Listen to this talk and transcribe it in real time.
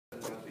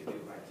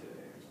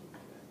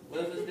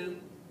When does this due?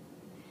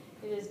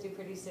 It is due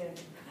pretty soon.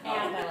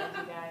 And I like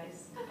you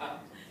guys.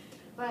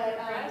 But,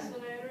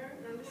 Procrastinator.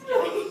 I'm just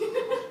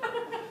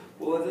kidding.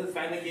 What was it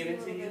finally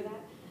given to you?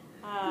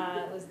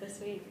 It was this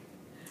week.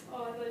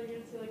 Oh, I thought you were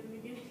going to say like the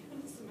beginning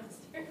of the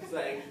semester. It's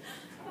like,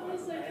 I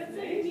was like, that's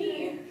like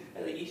me. I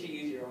think you should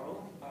use your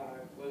own,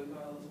 what do you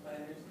call those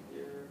planners?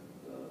 Your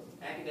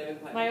academic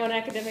planners. My own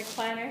academic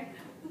planner.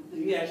 Do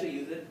you actually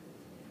use it?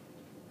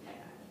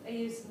 I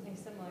use something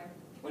similar.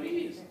 What do you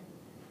use?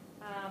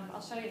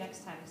 I'll show you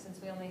next time since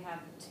we only have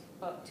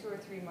about 2 or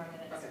 3 more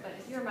minutes. Okay. But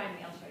if you remind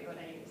me, I'll show you what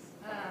I use.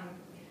 At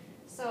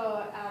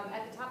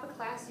the top of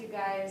class, you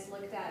guys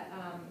looked at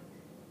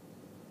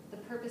the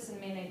purpose and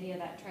main idea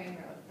that Trang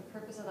wrote. The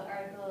purpose of the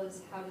article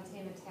is how to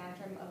tame a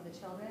tantrum of the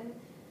children.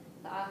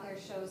 The author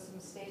shows some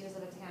stages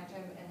of a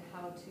tantrum and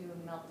how to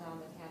melt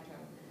down the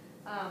tantrum.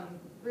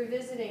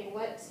 Revisiting,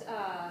 what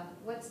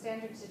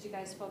standards did you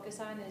guys focus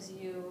on as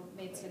you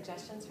made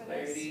suggestions for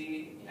this?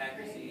 Clarity,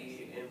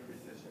 accuracy, and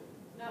precision.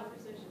 Not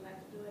precision, I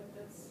have to do like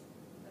this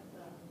at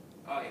the...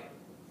 Oh, yeah.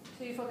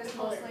 So you focused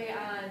mostly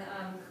on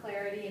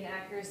clarity and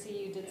accuracy.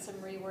 You did some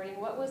rewording.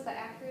 What was the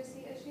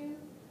accuracy issue?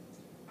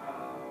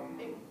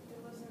 There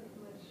wasn't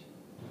much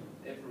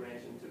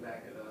information to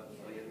back it up,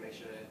 so you have to make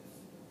sure that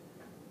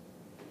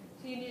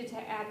So you needed to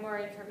add more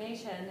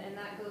information, and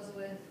that goes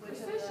with which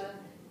of the... Precision.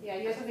 Yeah,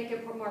 you have to make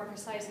it more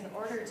precise in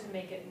order to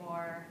make it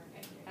more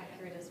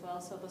accurate as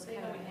well, so those kind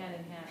of went hand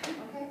in hand.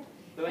 Okay.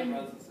 they're like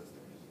brothers and sisters.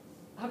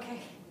 Okay.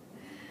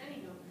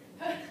 Anywho.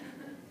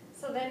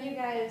 So then you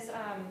guys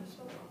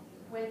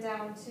went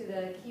down to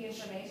the key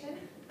information,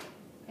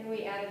 and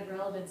we added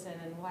relevance in,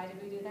 and why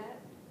did we do that?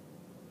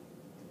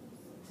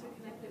 To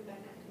connect it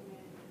back to me.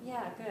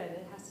 Yeah, good.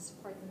 It has to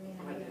support the main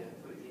I idea.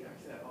 did put the I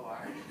said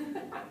OR.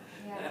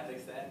 Yeah. And I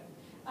fixed that.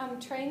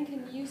 Train,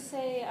 can you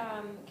say,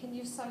 can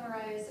you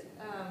summarize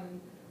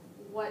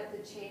what the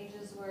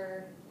changes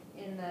were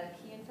in the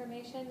key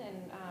information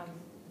and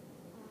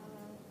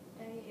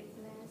It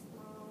explains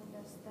more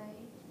the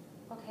stage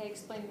okay,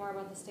 explain more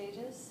about the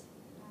stages.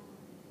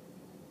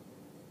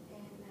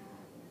 and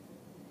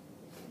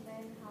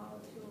explain how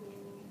to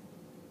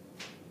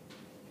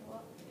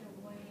work the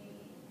way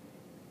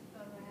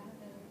around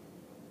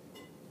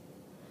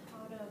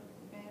how the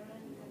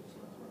parent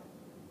control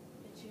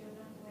the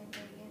children when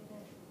they get the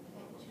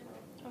attention.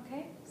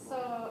 Okay, so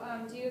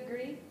do you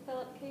agree,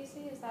 Philip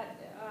Casey? Is that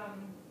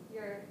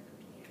your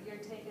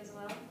take as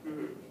well?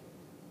 Mm-hmm.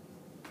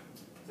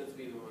 Since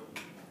we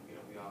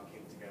we all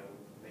came together,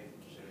 made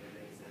sure it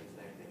made sense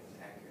and everything was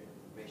accurate.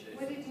 Make sure.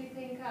 What did you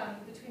think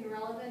between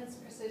relevance,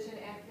 precision,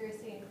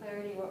 accuracy, and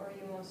clarity? What were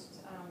you most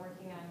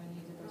working on when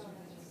you did those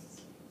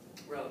revisions?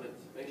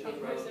 Relevance. Make sure it's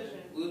And relevant. precision.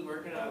 We was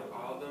working on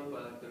all of them,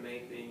 but the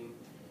main thing,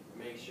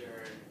 make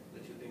sure the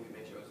two things we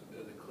make sure it was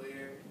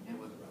clear and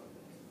was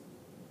relevant.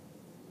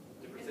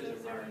 The precision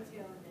And part. there's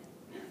detail in it.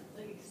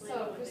 Like explain So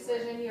what they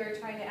precision, you were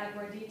trying to add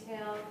more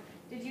detail.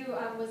 Did you,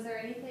 was there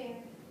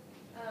anything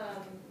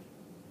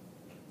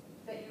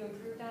that you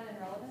improved on in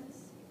relevance?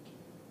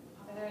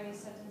 Are there any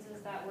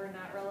sentences that were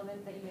not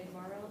relevant that you made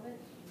more relevant?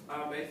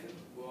 Basically,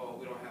 well,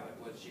 we don't have like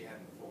what she had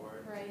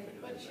before. Right.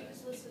 But she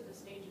just listed the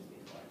stages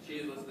before. She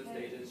just listed the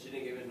Okay. stages. She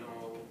didn't give it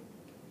no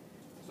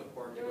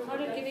support. There was How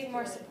did That's giving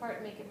more good.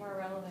 support make it more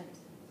relevant?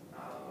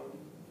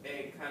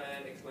 It kind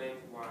of explains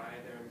why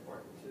they're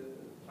important to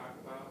talk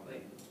about.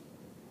 Like,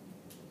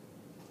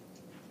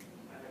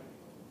 I don't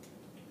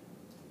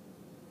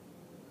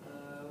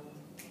know.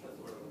 What's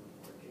the word I'm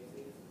looking for?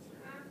 Casey?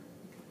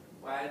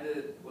 What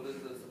is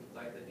the,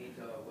 like the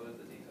detail, what is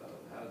the detail?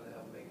 How does it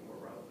help make it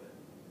more relevant?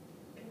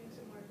 It makes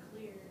it more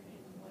clear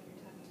in what you're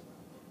talking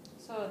about.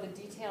 So the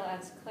detail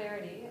adds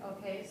clarity.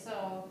 Okay,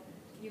 so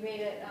you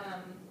made it,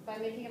 by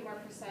making it more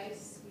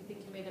precise, you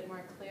think you made it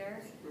more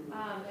clear.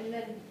 And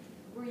then,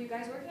 were you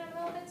guys working on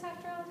relevance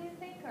after all, do you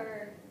think,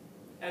 or?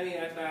 I mean,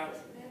 I thought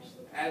Match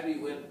the... as we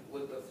went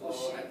with the flow,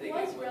 Well, I she think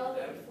was it was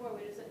relevant before,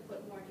 we just had to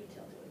put more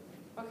detail to it.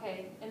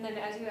 Okay, and then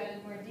as you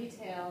added more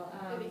detail,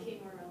 It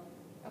became more relevant.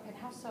 okay,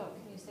 how so?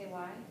 Can you say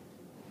why?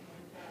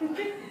 No,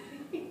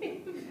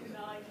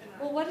 I cannot.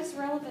 Well, what is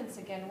relevance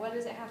again? What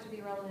does it have to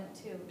be relevant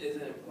to? is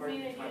it important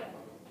Main to talk idea.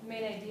 about?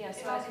 Main idea, It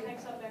so all as you,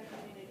 connects up back to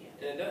the main idea.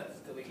 And it does,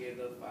 because we gave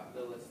the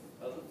list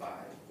of the 5,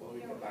 well, we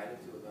combined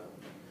the 2 of them.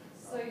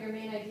 so your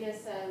main idea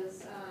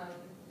says,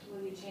 well,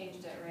 you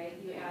changed it, right?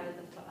 You added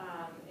the,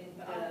 in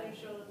The author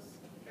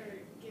shows, or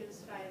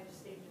gives 5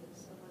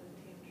 stages of what a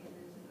tantrum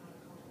is and how to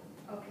calm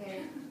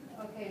them.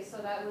 okay,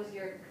 so that was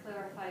your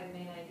clarified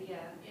main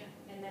idea. Yeah.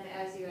 And then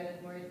as you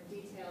added more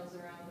details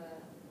around the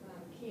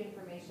key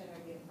information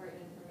or the important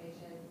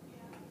information,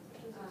 Yeah.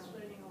 Which is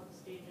explaining all the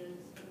stages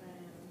and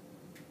then...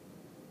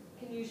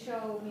 can you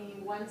show me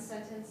one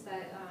sentence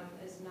that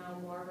is now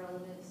more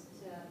relevant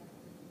to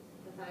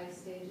the 5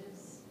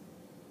 stages?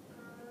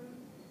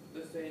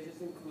 The stages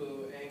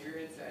include anger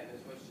and sadness,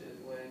 which is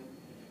when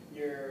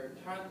your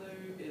toddler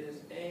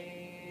is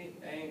angry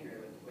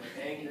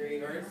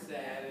or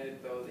sad and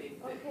throws a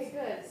fit. Okay,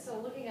 good. So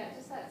looking at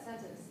just that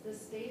sentence, the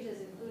stages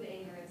include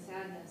anger and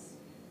sadness,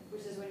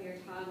 which is when your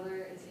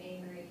toddler is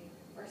angry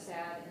or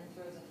sad and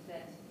throws a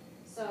fit.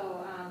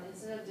 So,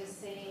 instead of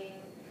just saying,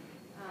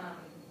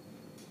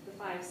 the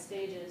 5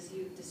 stages,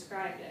 you've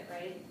described it,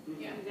 right?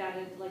 Yeah. You've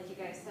added, like you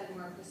guys said,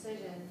 more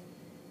precision.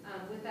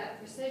 With that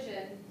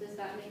precision, does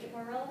that make it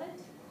more relevant?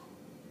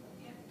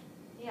 Yeah.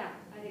 Yeah,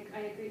 I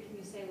agree. Can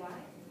you say why?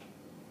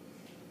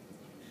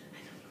 I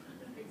don't know how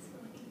to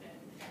explain it.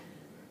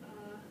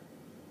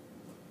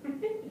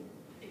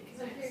 It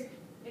So connects here,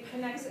 it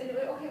connects,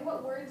 okay,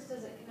 what words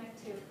does it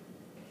connect to?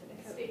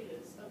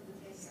 stages of the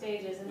take.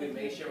 Stages and. We then-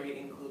 make sure we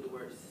include the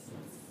word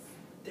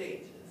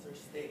stages or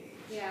stage.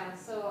 Yeah,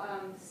 so,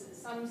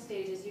 some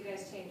stages, you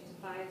guys changed to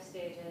 5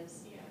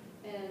 stages,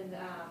 Yeah. and,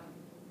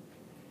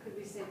 could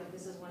we say that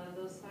this is one of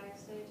those 5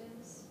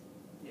 stages?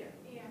 Yeah.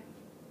 Yeah.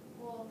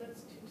 Well,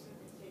 that's 2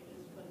 separate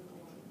stages, but in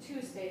one.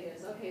 2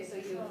 stages, okay, so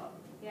you, So,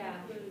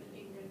 yeah, include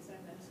Ingrid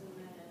Sevis and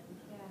then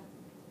yeah,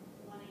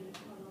 wanting to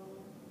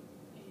cuddle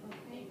and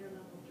Okay. anger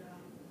level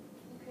drop.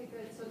 okay,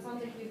 good, so it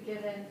sounds like you've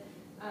given,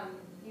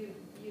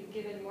 you've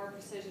given more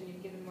precision,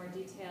 you've given more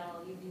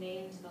detail, you've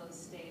named those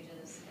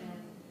stages,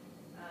 and,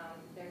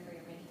 therefore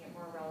you're making it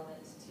more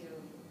relevant to,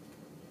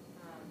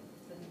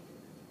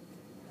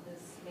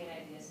 this main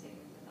idea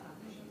statement that the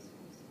author shows.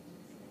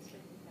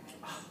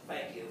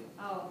 Thank you,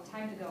 Oh,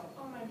 time to go.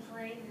 Oh, my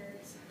brain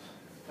hurts.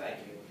 thank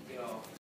you, you know,